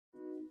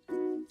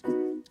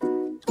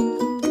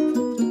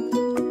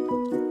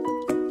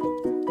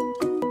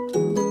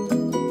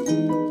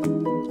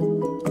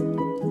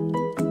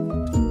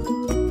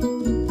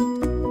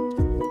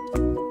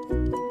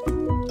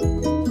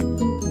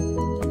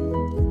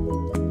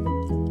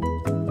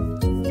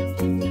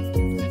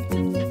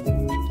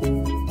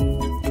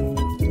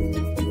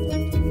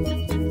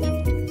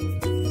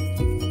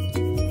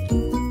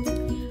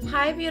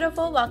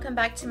beautiful, welcome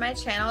back to my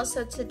channel.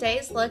 So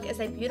today's look is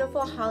a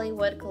beautiful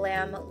Hollywood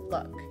Glam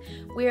look.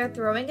 We are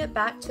throwing it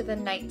back to the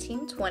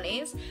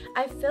 1920s.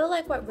 I feel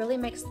like what really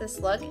makes this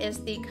look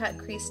is the cut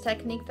crease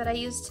technique that I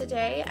used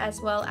today,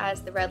 as well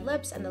as the red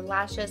lips and the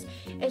lashes.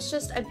 It's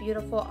just a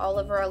beautiful all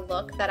over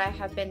look that I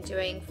have been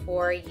doing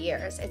for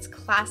years. It's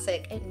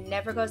classic, it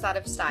never goes out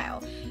of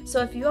style. So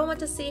if you all want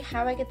to see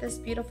how I get this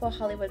beautiful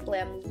Hollywood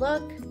Glam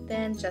look,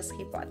 then just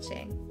keep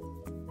watching.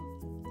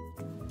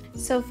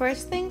 So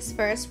first things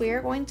first, we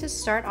are going to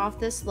start off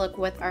this look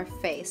with our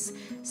face.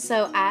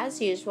 So as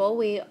usual,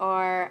 we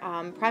are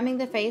priming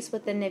the face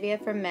with the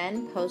Nivea for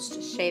Men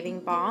Post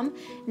Shaving Balm.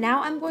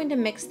 Now I'm going to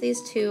mix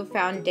these two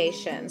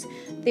foundations.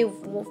 The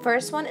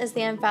first one is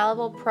the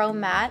Infallible Pro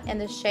Matte in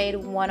the shade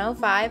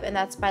 105, and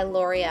that's by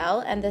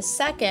L'Oreal. And the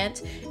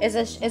second is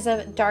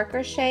a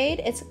darker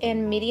shade. It's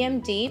in medium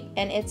deep,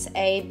 and it's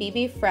a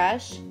BB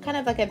Fresh, kind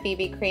of like a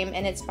BB cream,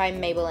 and it's by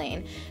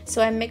Maybelline.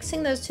 So I'm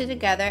mixing those two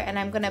together, and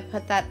I'm going to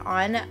put that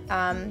on,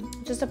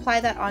 just apply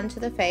that onto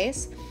the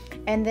face,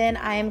 and then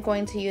I am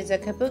going to use a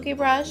kabuki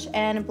brush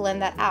and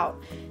blend that out.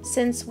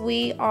 Since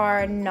we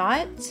are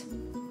not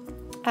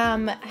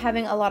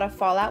having a lot of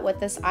fallout with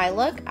this eye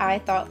look, I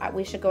thought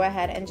we should go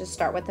ahead and just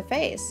start with the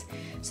face.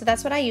 So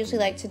that's what I usually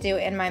like to do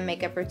in my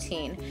makeup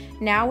routine.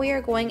 Now we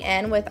are going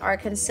in with our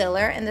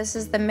concealer, and this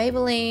is the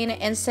Maybelline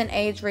Instant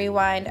Age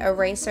Rewind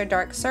Eraser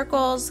Dark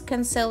Circles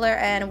Concealer,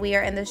 and we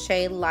are in the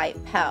shade Light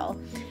Pale.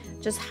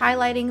 Just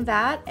highlighting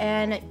that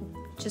and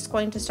just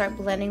going to start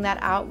blending that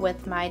out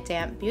with my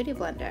damp beauty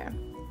blender.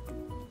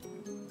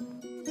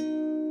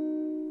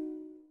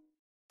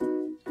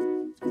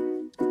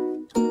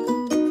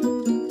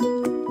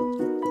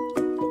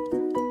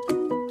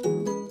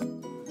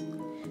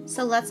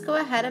 So let's go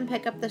ahead and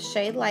pick up the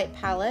shade Light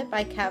palette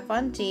by Kat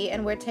Von D,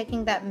 and we're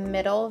taking that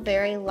middle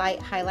very light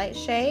highlight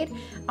shade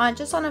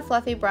just on a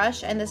fluffy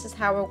brush, and this is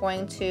how we're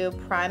going to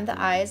prime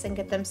the eyes and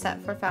get them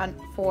set for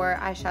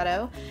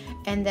eyeshadow.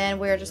 And then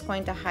we're just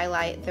going to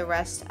highlight the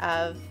rest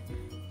of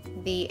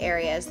the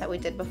areas that we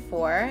did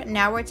before.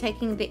 Now we're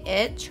taking the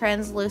IT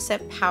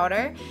translucent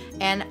powder,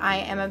 and I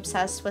am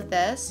obsessed with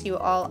this, you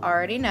all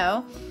already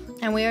know.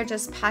 And we are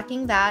just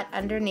packing that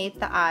underneath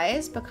the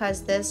eyes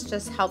because this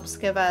just helps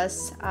give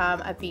us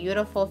a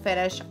beautiful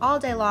finish all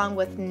day long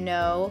with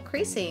no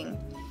creasing.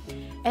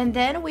 And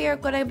then we are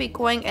going to be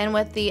going in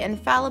with the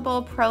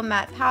Infallible Pro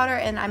Matte Powder,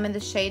 and I'm in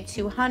the shade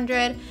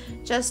 200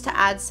 just to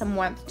add some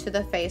warmth to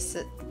the face.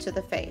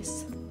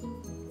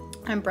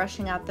 I'm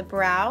brushing out the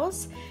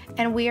brows,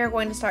 and we are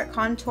going to start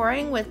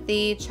contouring with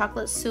the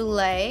Chocolate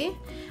Soleil.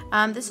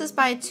 This is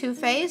by Too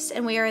Faced,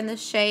 and we are in the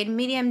shade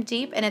Medium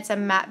Deep, and it's a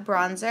matte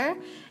bronzer.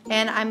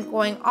 And I'm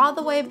going all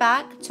the way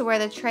back to where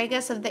the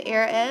tragus of the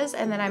ear is,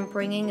 and then I'm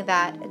bringing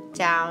that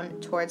down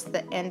towards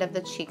the end of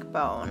the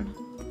cheekbone.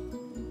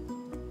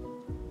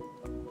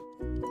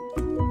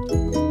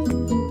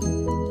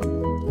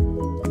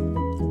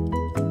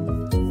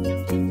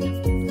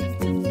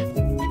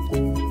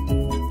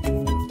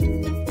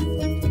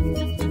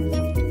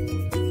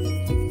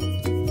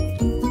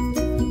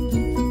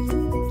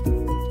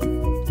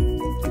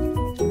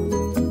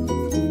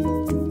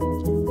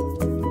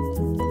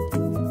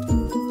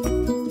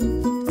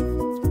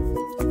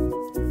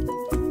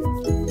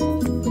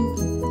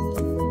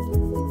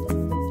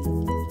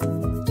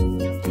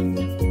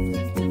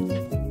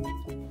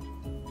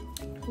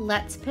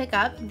 Let's pick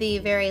up the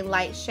very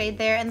light shade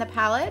there in the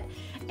palette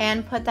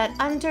and put that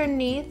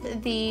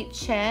underneath the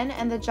chin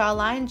and the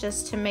jawline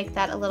just to make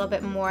that a little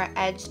bit more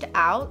edged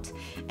out.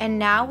 And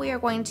now we are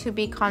going to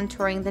be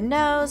contouring the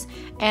nose,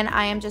 and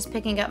I am just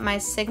picking up my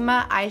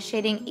Sigma Eye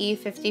Shading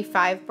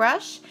E55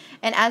 brush.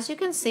 And as you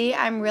can see,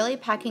 I'm really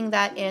packing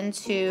that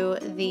into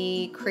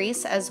the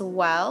crease as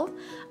well,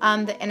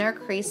 the inner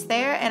crease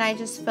there, and I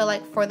just feel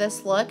like for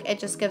this look, it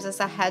just gives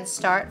us a head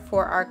start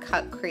for our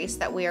cut crease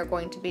that we are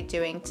going to be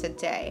doing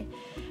today.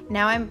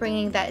 Now I'm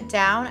bringing that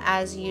down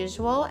as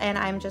usual, and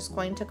I'm just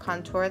going to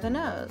contour the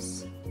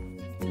nose.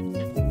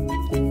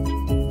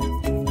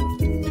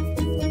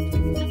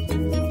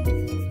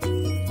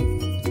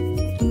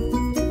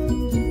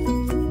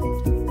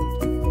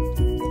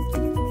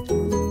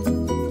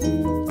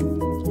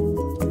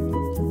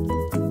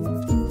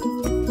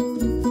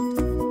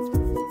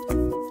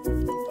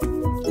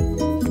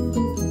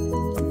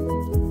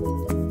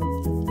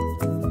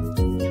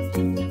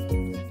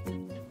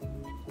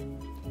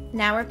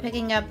 Now we're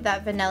picking up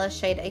that vanilla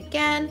shade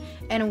again,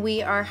 and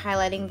we are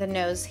highlighting the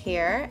nose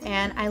here,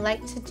 and I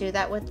like to do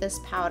that with this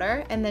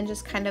powder and then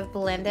just kind of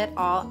blend it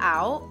all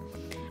out.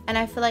 And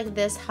I feel like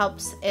this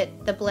helps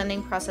the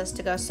blending process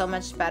to go so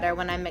much better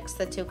when I mix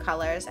the two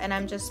colors, and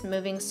I'm just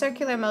moving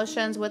circular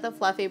motions with a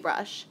fluffy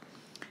brush.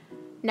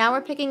 Now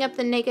we're picking up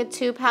the Naked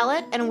 2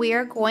 palette, and we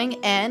are going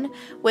in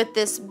with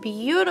this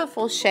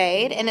beautiful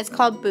shade, and it's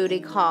called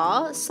Booty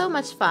Call. So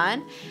much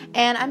fun.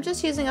 And I'm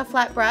just using a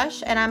flat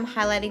brush, and I'm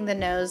highlighting the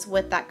nose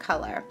with that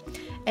color.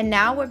 And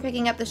now we're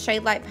picking up the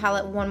shade Light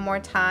palette one more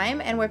time,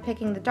 and we're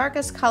picking the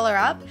darkest color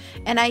up,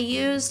 and I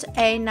used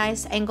a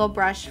nice angle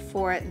brush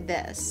for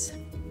this.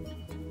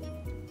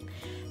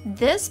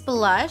 This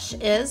blush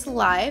is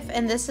Life,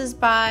 and this is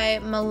by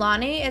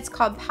Milani. It's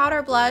called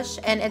Powder Blush,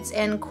 and it's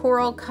in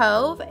Coral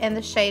Cove in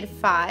the shade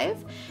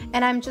 5.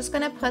 And I'm just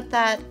gonna put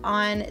that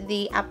on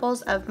the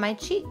apples of my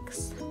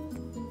cheeks.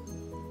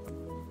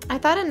 I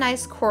thought a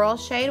nice coral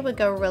shade would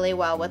go really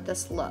well with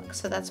this look,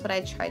 so that's what I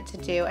tried to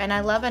do. And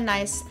I love a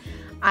nice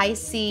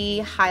icy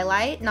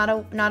highlight, not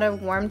a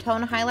warm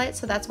tone highlight,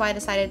 so that's why I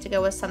decided to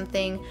go with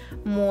something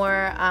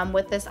more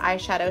with this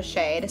eyeshadow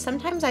shade.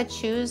 Sometimes I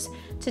choose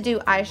to do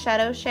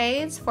eyeshadow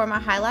shades for my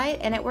highlight,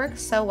 and it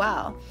works so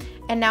well.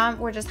 And now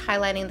we're just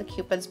highlighting the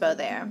Cupid's bow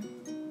there.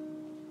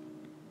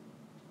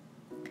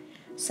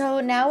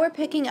 So now we're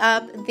picking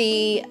up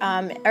the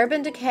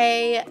Urban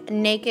Decay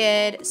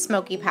Naked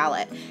Smoky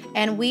Palette,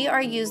 and we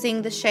are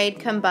using the shade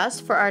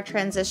Combust for our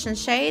transition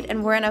shade,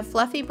 and we're in a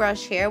fluffy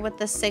brush here with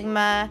the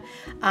Sigma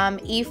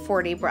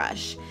E40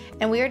 brush.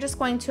 And we are just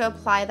going to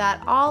apply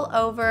that all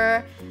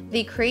over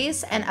the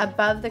crease and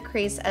above the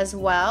crease as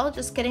well,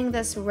 just getting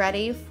this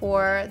ready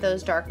for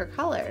those darker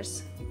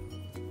colors.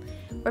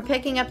 We're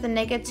picking up the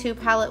Naked 2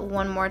 palette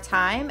one more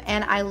time,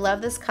 and I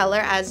love this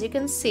color. As you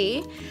can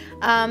see,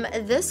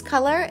 this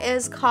color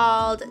is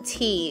called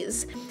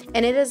Tease,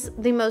 and it is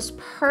the most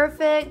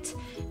perfect,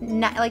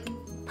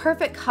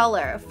 perfect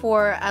color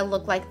for a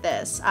look like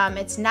this.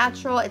 It's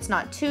natural, it's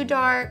not too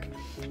dark,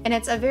 and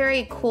it's a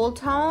very cool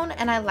tone,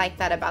 and I like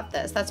that about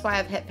this. That's why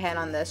I've hit pan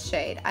on this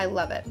shade. I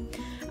love it.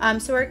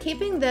 So we're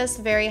keeping this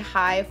very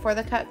high for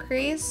the cut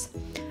crease.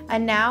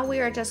 And now we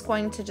are just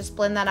going to just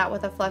blend that out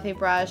with a fluffy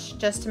brush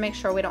just to make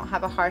sure we don't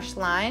have a harsh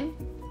line.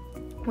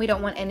 We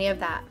don't want any of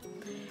that.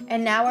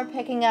 And now we're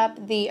picking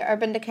up the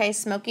Urban Decay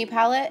Smoky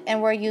palette, and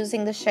we're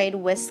using the shade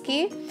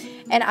Whiskey.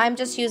 And I'm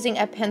just using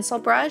a pencil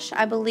brush.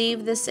 I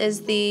believe this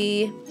is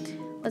the,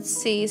 let's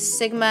see,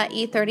 Sigma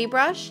E30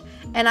 brush.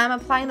 And I'm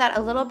applying that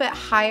a little bit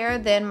higher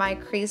than my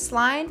crease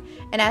line.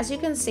 And as you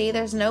can see,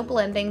 there's no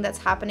blending that's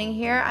happening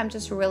here. I'm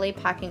just really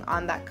packing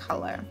on that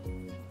color.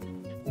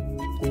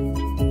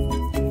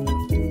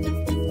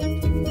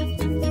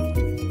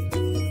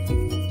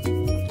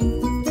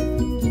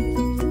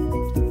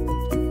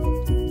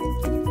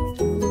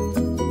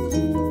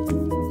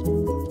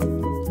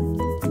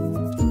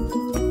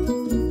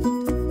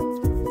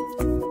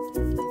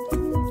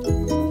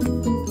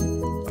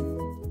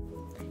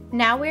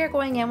 Now we are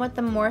going in with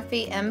the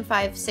Morphe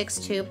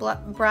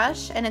M562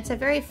 brush, and it's a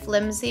very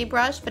flimsy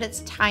brush, but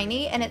it's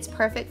tiny and it's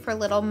perfect for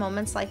little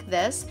moments like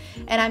this.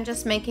 And I'm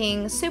just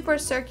making super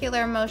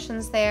circular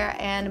motions there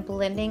and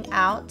blending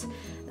out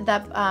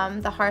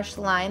the harsh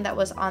line that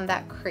was on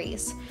that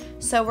crease.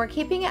 So we're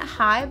keeping it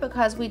high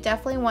because we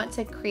definitely want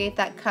to create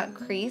that cut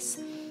crease.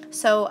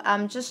 So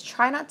just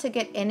try not to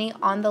get any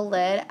on the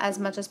lid as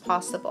much as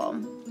possible.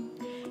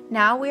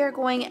 Now we are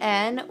going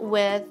in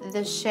with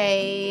the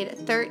shade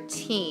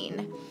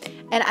 13,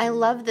 and I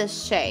love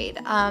this shade.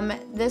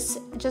 This,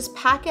 just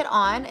pack it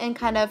on and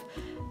kind of,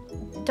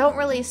 don't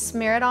really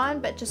smear it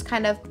on, but just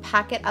kind of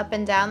pack it up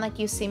and down like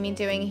you see me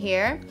doing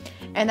here.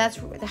 And that's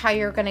how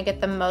you're gonna get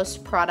the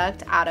most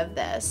product out of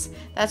this.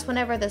 That's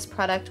whenever this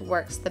product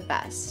works the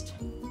best.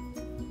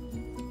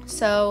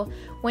 So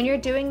when you're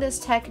doing this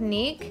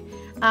technique,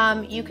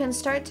 you can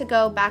start to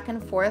go back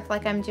and forth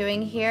like I'm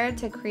doing here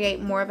to create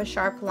more of a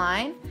sharp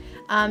line.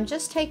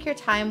 Just take your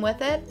time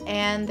with it,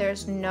 and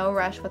there's no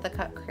rush with a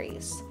cut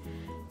crease.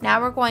 Now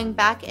we're going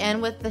back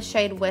in with the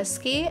shade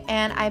Whiskey,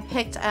 and I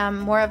picked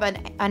more of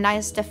a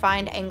nice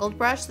defined angled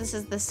brush. This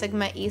is the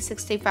Sigma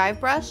E65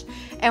 brush,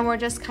 and we're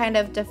just kind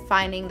of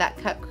defining that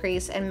cut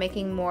crease and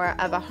making more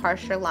of a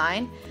harsher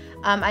line.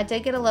 I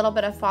did get a little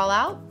bit of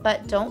fallout,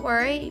 but don't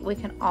worry, we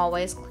can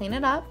always clean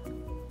it up.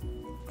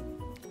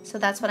 So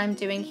that's what I'm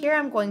doing here.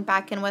 I'm going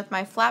back in with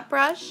my flat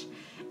brush,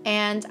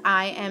 and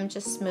I am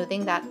just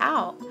smoothing that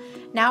out.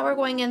 Now we're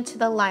going into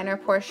the liner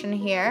portion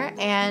here,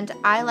 and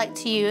I like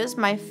to use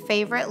my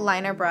favorite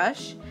liner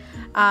brush,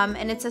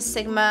 and it's a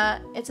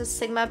Sigma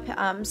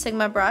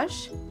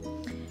brush,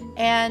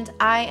 and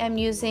I am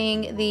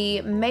using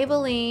the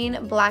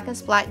Maybelline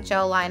Blackest Black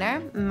Gel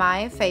Liner,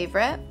 my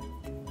favorite.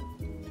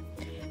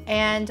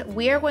 And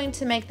we are going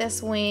to make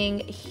this wing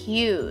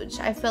huge.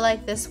 I feel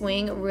like this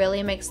wing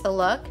really makes the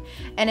look,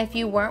 and if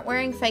you weren't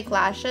wearing fake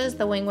lashes,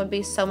 the wing would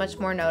be so much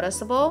more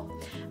noticeable.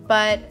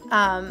 But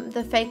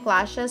the fake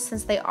lashes,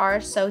 since they are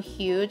so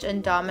huge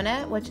and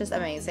dominant, which is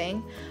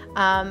amazing,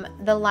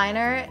 the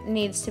liner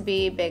needs to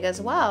be big as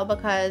well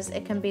because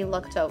it can be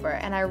looked over,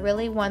 and I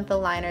really want the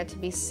liner to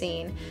be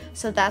seen.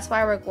 So that's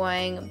why we're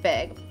going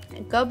big.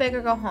 Go big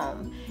or go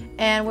home.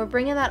 And we're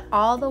bringing that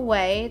all the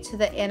way to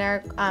the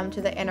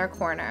inner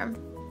corner.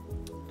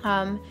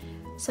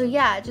 So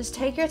yeah, just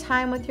take your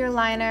time with your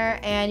liner,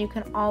 and you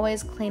can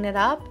always clean it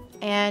up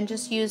and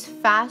just use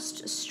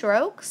fast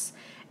strokes,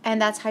 and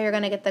that's how you're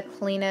gonna get the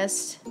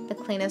cleanest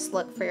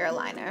look for your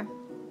liner.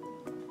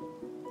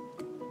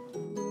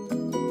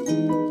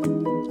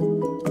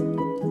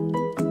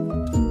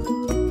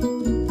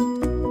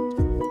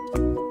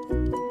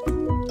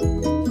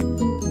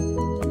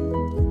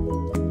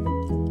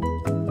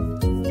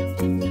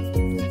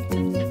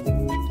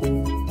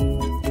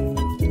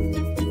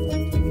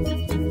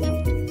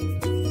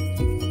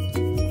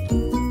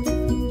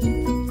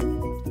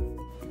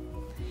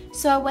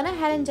 So I went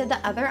ahead and did the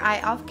other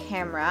eye off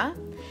camera.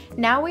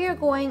 Now we are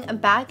going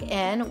back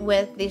in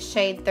with the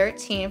shade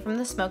 13 from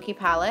the Smoky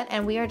palette,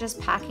 and we are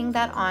just packing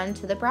that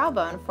onto the brow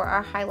bone for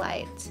our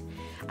highlight.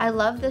 I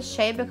love this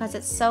shade because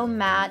it's so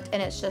matte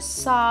and it's just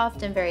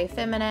soft and very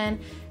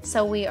feminine,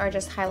 so we are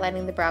just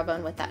highlighting the brow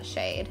bone with that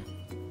shade.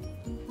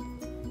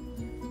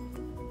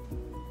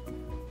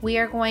 We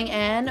are going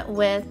in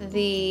with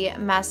the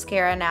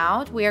mascara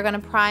now. We are going to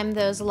prime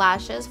those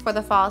lashes for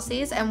the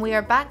falsies, and we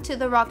are back to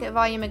the Rocket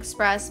Volume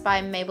Express by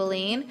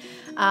Maybelline.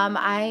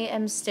 I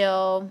am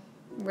still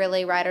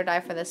really ride or die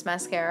for this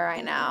mascara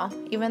right now,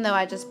 even though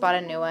I just bought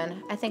a new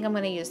one. I think I'm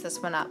going to use this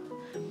one up.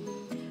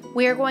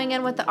 We are going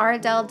in with the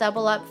Ardell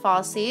Double Up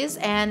Falsies,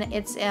 and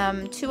it's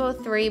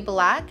 203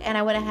 Black, and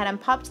I went ahead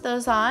and popped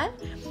those on.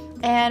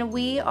 And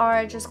we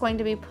are just going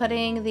to be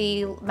putting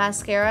the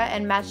mascara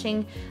and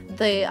matching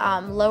the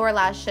lower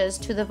lashes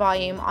to the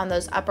volume on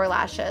those upper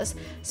lashes.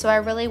 So I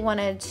really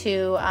wanted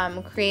to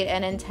create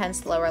an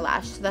intense lower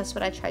lash, so that's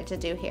what I tried to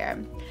do here.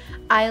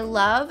 I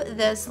love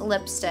this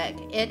lipstick.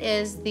 It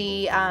is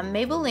the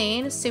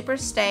Maybelline Super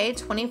Stay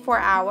 24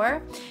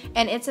 Hour,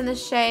 and it's in the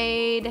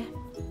shade,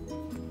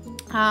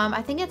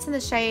 I think it's in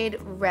the shade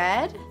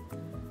Red.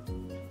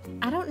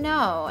 I don't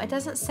know, it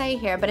doesn't say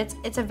here, but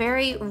it's a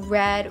very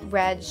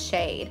red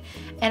shade,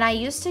 and I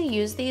used to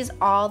use these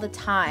all the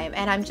time,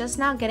 and I'm just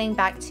now getting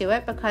back to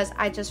it because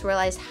I just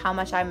realized how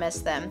much I miss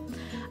them.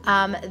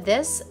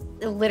 This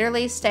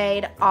literally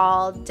stayed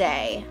all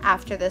day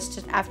after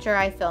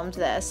I filmed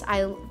this.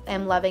 I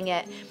am loving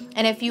it,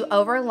 and if you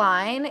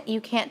overline,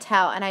 you can't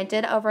tell, and I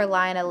did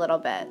overline a little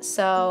bit.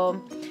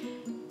 So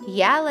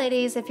yeah,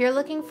 ladies, if you're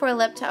looking for a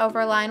lip to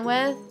overline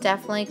with,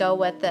 definitely go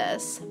with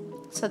this.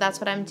 So that's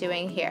what I'm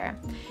doing here.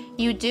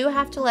 You do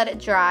have to let it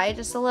dry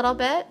just a little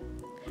bit.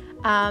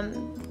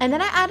 And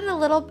then I added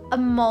a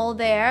mole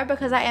there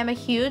because I am a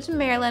huge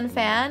Marilyn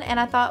fan,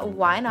 and I thought,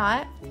 why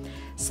not?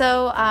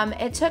 So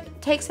it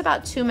takes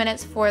about 2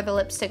 minutes for the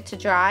lipstick to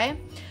dry.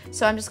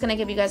 So I'm just gonna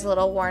give you guys a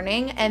little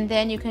warning, and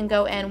then you can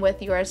go in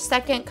with your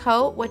second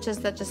coat, which is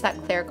just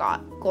that clear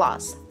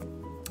gloss.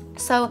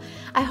 So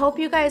I hope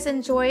you guys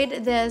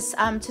enjoyed this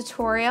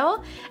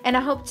tutorial, and I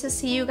hope to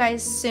see you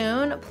guys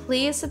soon.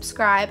 Please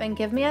subscribe and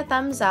give me a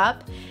thumbs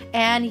up,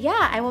 and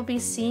yeah, I will be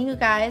seeing you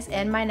guys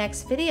in my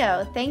next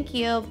video. Thank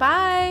you.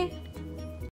 Bye.